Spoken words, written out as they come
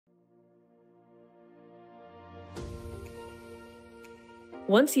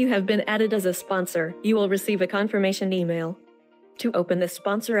Once you have been added as a sponsor, you will receive a confirmation email. To open the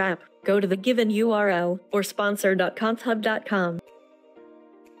sponsor app, go to the given URL or sponsor.konfhub.com.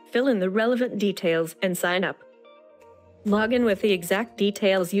 Fill in the relevant details and sign up. Log in with the exact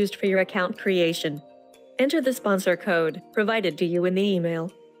details used for your account creation. Enter the sponsor code provided to you in the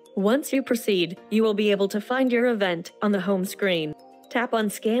email. Once you proceed, you will be able to find your event on the home screen. Tap on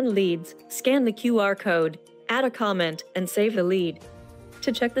Scan Leads, scan the QR code, add a comment, and save the lead.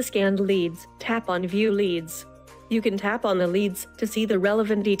 To check the scanned leads, tap on View Leads. You can tap on the leads to see the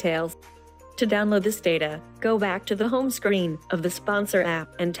relevant details. To download this data, go back to the home screen of the sponsor app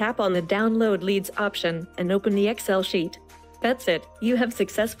and tap on the Download Leads option and open the Excel sheet. That's it, you have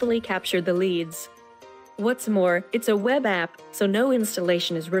successfully captured the leads. What's more, it's a web app, so no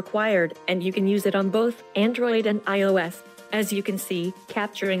installation is required, and you can use it on both Android and iOS. As you can see,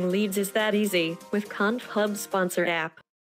 capturing leads is that easy with KonfHub Sponsor app.